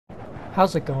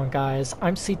How's it going, guys?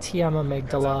 I'm CTM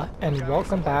Amygdala, and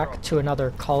welcome back to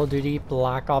another Call of Duty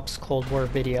Black Ops Cold War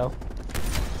video.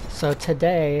 So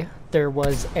today, there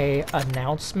was a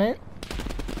announcement,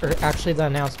 or actually the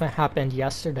announcement happened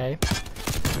yesterday,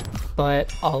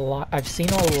 but I've seen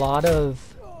a lot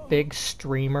of big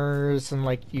streamers and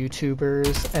like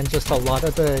YouTubers and just a lot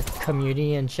of the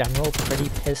community in general pretty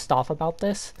pissed off about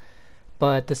this.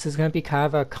 But this is going to be kind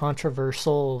of a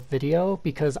controversial video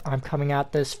because I'm coming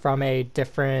at this from a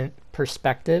different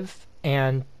perspective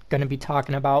and going to be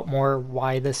talking about more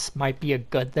why this might be a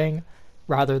good thing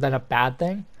rather than a bad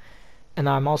thing. And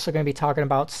I'm also going to be talking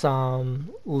about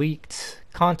some leaked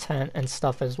content and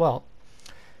stuff as well.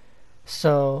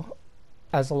 So,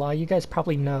 as a lot of you guys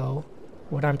probably know,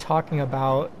 what I'm talking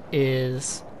about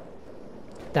is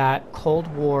that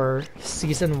Cold War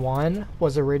Season 1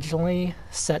 was originally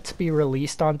set to be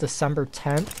released on December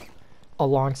 10th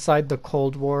alongside the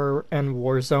Cold War and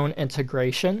Warzone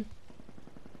integration.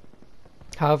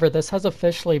 However, this has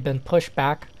officially been pushed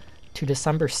back to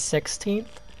December 16th,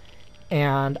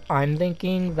 and I'm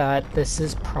thinking that this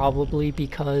is probably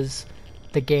because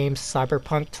the game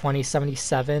Cyberpunk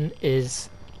 2077 is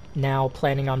now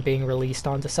planning on being released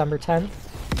on December 10th,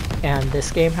 and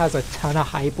this game has a ton of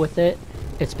hype with it.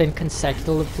 It's been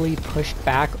consecutively pushed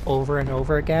back over and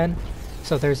over again,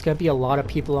 so there's going to be a lot of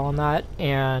people on that,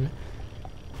 and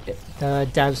the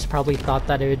devs probably thought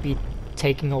that it would be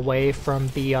taking away from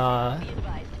the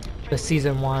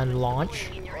Season 1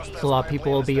 launch. So a lot of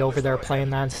people will be over there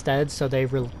playing that instead, so they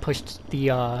pushed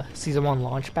the Season 1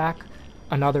 launch back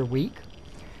another week.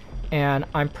 And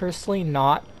I'm personally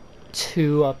not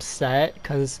too upset,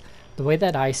 because the way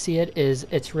that I see it is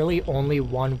it's really only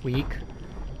 1 week.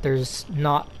 There's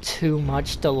not too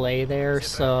much delay there,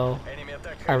 so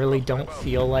I really don't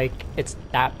feel like it's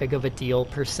that big of a deal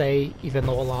per se, even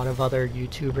though a lot of other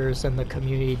YouTubers in the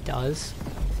community does.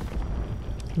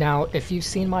 Now, if you've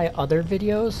seen my other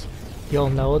videos,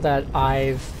 you'll know that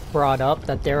I've brought up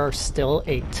that there are still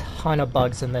a ton of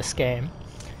bugs in this game.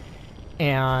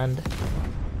 And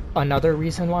another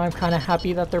reason why I'm kind of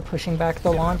happy that they're pushing back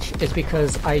the launch is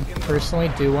because I personally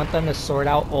do want them to sort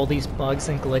out all these bugs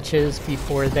and glitches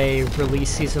before they release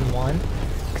Season 1.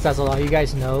 Because as a lot of you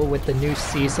guys know, with the new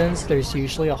seasons, there's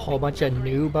usually a whole bunch of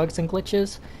new bugs and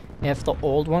glitches. And if the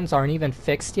old ones aren't even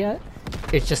fixed yet,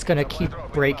 it's just going to keep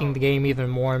breaking the game even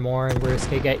more and more, and we're just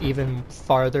going to get even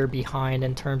farther behind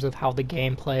in terms of how the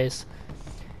game plays.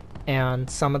 And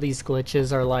some of these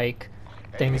glitches are like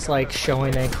things like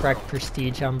showing incorrect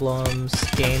prestige emblems,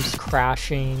 games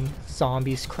crashing,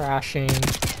 zombies crashing,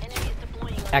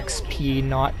 XP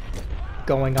not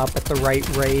going up at the right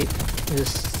rate.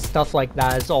 Just stuff like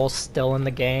that is all still in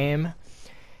the game.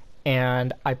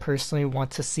 And I personally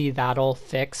want to see that all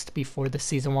fixed before the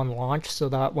Season 1 launch, so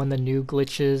that when the new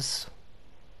glitches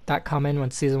that come in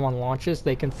when Season 1 launches,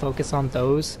 they can focus on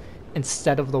those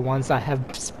instead of the ones that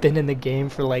have been in the game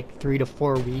for like 3 to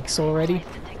 4 weeks already.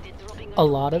 A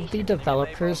lot of the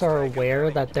developers are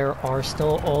aware that there are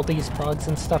still all these bugs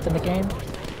and stuff in the game.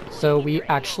 So we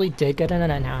actually did get an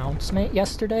announcement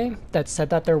yesterday that said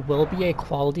that there will be a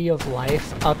quality of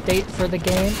life update for the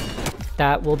game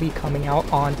that will be coming out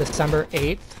on December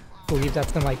 8th. I believe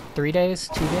that's in like 3 days,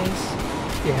 2 days?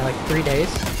 Yeah, like 3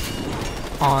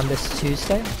 days on this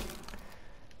Tuesday.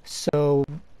 So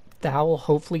that will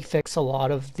hopefully fix a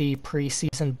lot of the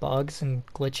pre-season bugs and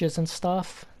glitches and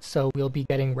stuff. So we'll be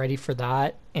getting ready for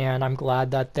that, and I'm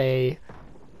glad that they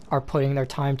are putting their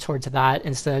time towards that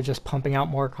instead of just pumping out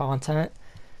more content,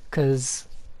 because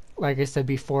like I said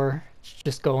before, it's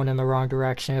just going in the wrong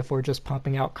direction if we're just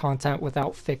pumping out content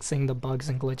without fixing the bugs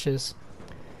and glitches.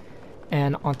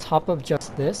 And on top of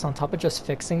just this, on top of just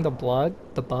fixing the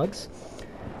bugs,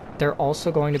 they're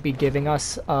also going to be giving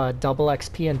us double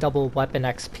XP and double weapon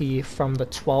XP from the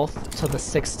 12th to the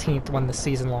 16th when the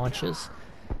season launches,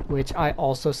 which I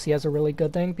also see as a really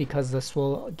good thing because this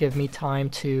will give me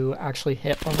time to actually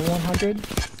hit level 100.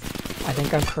 I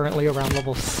think I'm currently around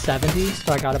level 70,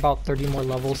 so I got about 30 more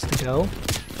levels to go.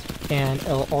 And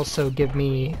it'll also give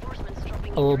me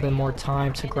a little bit more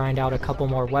time to grind out a couple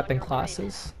more weapon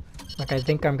classes. Like, I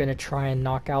think I'm going to try and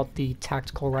knock out the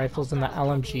tactical rifles and the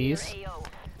LMGs.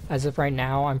 As of right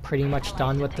now, I'm pretty much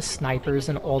done with the snipers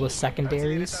and all the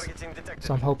secondaries.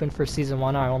 So I'm hoping for Season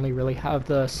 1 I only really have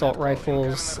the assault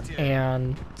rifles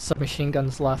and submachine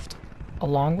guns left.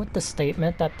 Along with the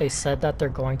statement that they said that they're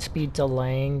going to be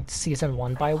delaying Season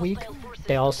 1 by a week,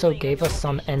 they also gave us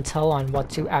some intel on what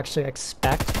to actually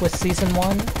expect with Season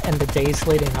 1 and the days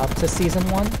leading up to Season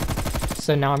 1.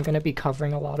 So now I'm going to be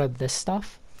covering a lot of this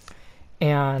stuff.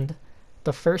 And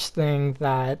the first thing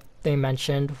that they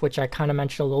mentioned, which I kind of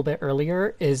mentioned a little bit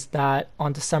earlier, is that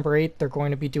on December 8th, they're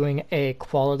going to be doing a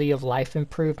quality of life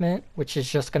improvement, which is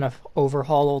just going to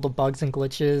overhaul all the bugs and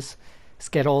glitches,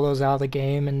 just get all those out of the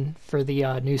game, and for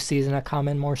the new season to come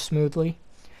in more smoothly.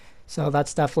 So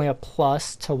that's definitely a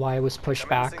plus to why it was pushed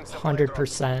back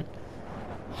 100%.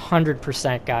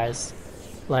 100%, guys.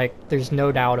 Like, there's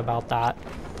no doubt about that.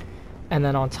 And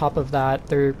then on top of that,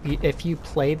 if you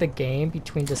play the game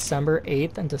between December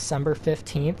 8th and December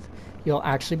 15th, you'll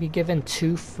actually be given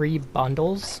 2 free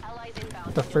bundles.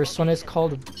 The first one is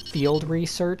called Field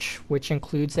Research, which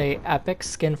includes a epic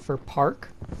skin for Park,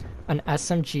 an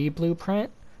SMG blueprint,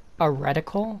 a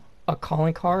reticle, a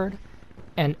calling card,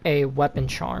 and a weapon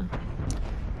charm.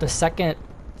 The second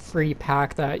free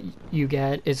pack that you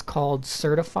get is called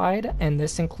Certified, and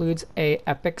this includes a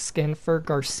epic skin for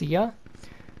Garcia,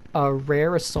 a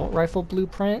rare assault rifle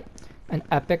blueprint, an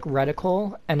epic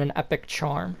reticle, and an epic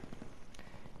charm.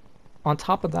 On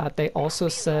top of that, they also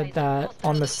said that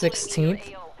on the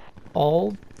 16th,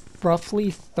 all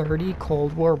roughly 30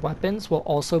 Cold War weapons will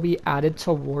also be added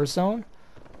to Warzone,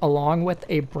 along with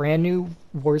a brand new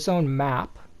Warzone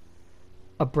map,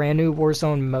 a brand new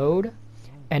Warzone mode,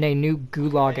 and a new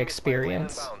Gulag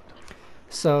experience.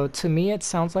 So to me, it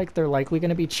sounds like they're likely going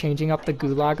to be changing up the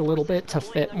Gulag a little bit to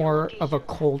fit more of a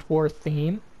Cold War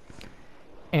theme.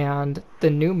 And the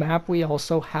new map we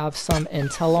also have some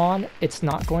intel on. It's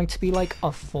not going to be like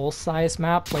a full-size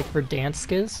map like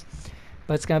Verdansk is,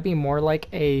 but it's going to be more like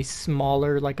a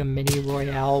smaller, like a mini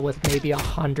royale with maybe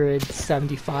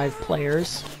 175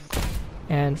 players.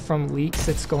 And from leaks,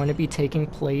 it's going to be taking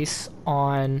place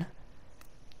on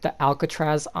the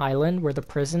Alcatraz island where the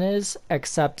prison is,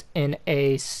 except in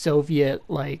a Soviet,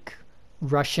 like,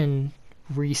 Russian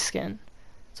reskin.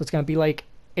 So it's going to be like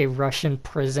a Russian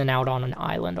prison out on an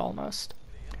island almost.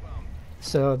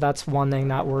 So that's one thing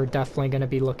that we're definitely going to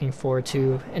be looking forward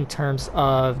to in terms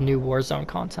of new Warzone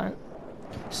content.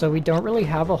 So we don't really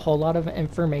have a whole lot of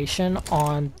information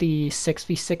on the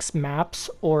 6v6 maps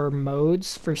or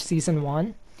modes for Season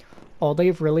 1. All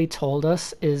they've really told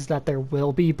us is that there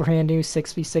will be brand new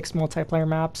 6v6 multiplayer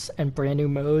maps and brand new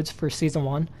modes for Season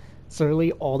 1. It's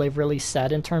literally all they've really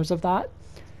said in terms of that.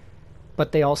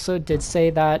 But they also did say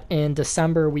that in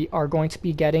December we are going to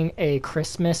be getting a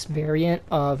Christmas variant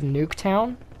of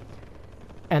Nuketown.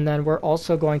 And then we're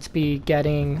also going to be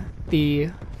getting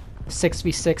the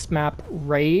 6v6 map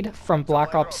Raid from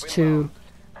Black Ops 2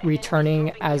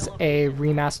 returning as a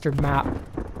remastered map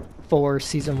for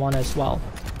Season 1 as well.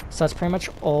 So that's pretty much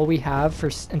all we have for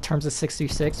in terms of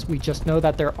 6v6. We just know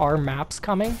that there are maps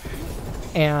coming,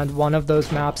 and one of those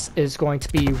maps is going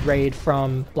to be Raid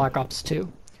from Black Ops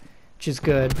 2, which is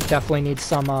good. We definitely need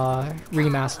some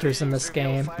remasters in this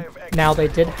game. Now, they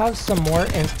did have some more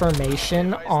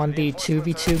information on the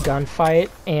 2v2 gunfight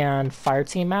and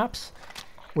fireteam maps,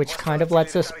 which kind of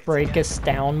lets us break us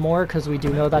down more, because we do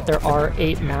know that there are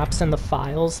 8 maps in the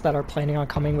files that are planning on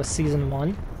coming with Season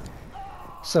 1.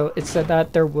 So it said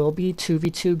that there will be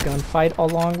 2v2 gunfight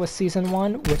along with Season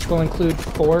 1, which will include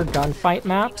 4 gunfight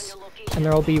maps, and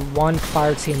there will be 1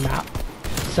 fireteam map.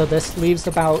 So this leaves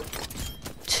about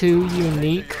 2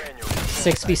 unique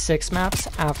 6v6 maps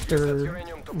after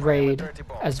Raid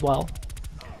as well.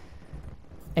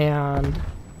 And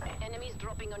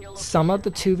some of the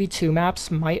 2v2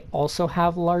 maps might also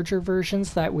have larger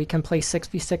versions that we can play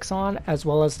 6v6 on, as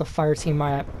well as the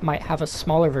fireteam might have a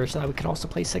smaller version that we could also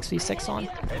play 6v6 on.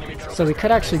 So we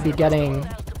could actually be getting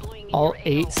all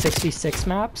 8 6v6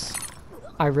 maps.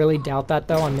 I really doubt that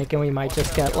though. I'm thinking we might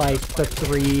just get like the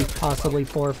 3, possibly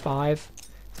 4 or 5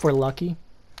 if we're lucky.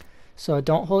 So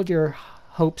don't hold your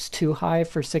hopes too high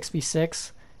for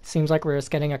 6v6. Seems like we're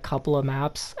just getting a couple of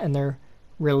maps, and they're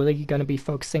really going to be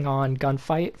focusing on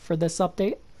gunfight for this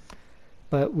update.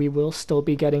 But we will still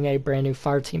be getting a brand new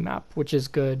fireteam map, which is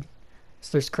good.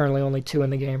 So there's currently only 2 in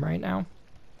the game right now.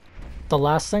 The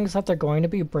last things that they're going to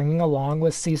be bringing along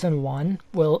with Season 1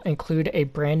 will include a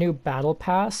brand new battle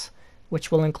pass,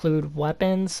 which will include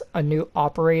weapons, a new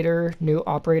operator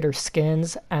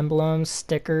skins, emblems,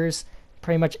 stickers,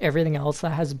 pretty much everything else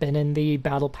that has been in the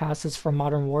battle passes from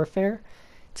Modern Warfare.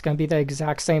 It's going to be the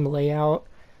exact same layout.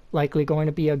 Likely going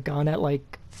to be a gun at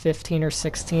like 15 or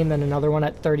 16, then another one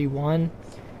at 31.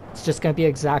 It's just going to be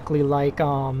exactly like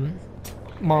Modern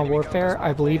Warfare.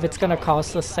 I believe it's going to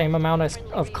cost the same amount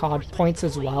of COD points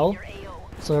as well.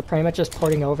 So they're pretty much just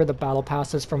porting over the battle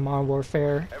passes from Modern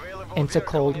Warfare into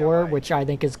Cold War, which I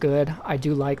think is good. I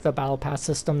do like the battle pass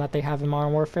system that they have in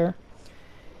Modern Warfare.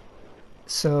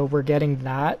 So we're getting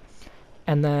that.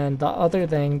 And then the other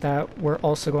thing that we're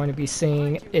also going to be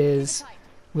seeing is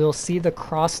we'll see the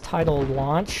cross-title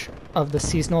launch of the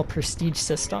seasonal prestige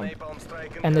system.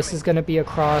 And this is going to be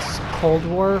across Cold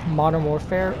War, Modern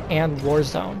Warfare, and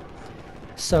Warzone.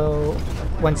 So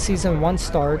when Season 1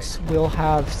 starts, we'll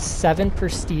have 7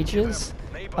 prestiges,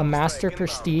 a Master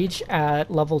Prestige at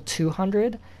level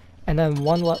 200, and then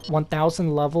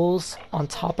 1,000 levels on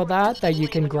top of that you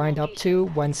can grind up to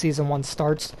when Season 1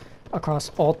 starts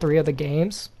across all 3 of the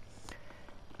games.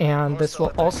 And this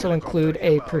will also include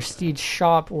a prestige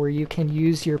shop where you can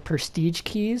use your prestige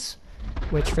keys,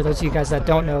 which for those of you guys that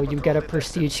don't know, you get a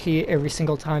prestige key every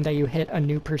single time that you hit a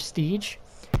new prestige.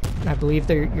 And I believe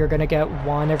that you're going to get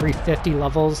one every 50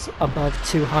 levels above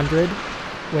 200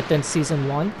 within Season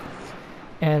 1.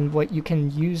 And what you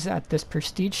can use at this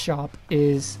prestige shop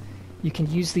is you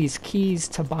can use these keys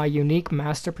to buy unique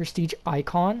Master Prestige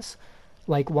icons,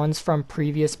 like ones from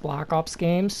previous Black Ops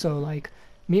games. So like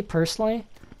me personally,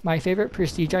 my favorite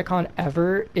prestige icon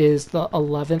ever is the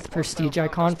 11th prestige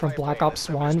icon from Black Ops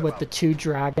 1 with the 2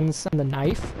 dragons and the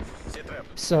knife.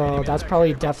 So that's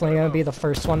probably definitely going to be the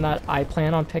first one that I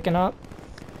plan on picking up.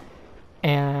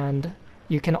 And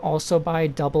you can also buy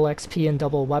double XP and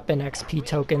double weapon XP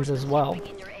tokens as well.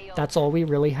 That's all we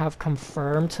really have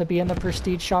confirmed to be in the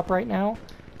prestige shop right now.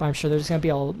 But I'm sure there's going to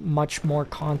be much more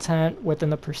content within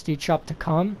the prestige shop to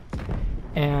come.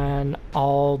 And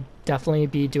I'll definitely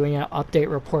be doing an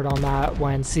update report on that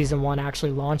when Season 1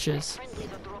 actually launches.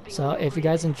 So if you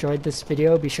guys enjoyed this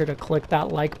video, be sure to click that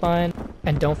like button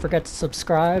and don't forget to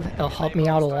subscribe. It'll help me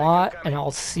out a lot, and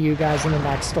I'll see you guys in the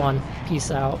next one.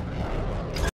 Peace out.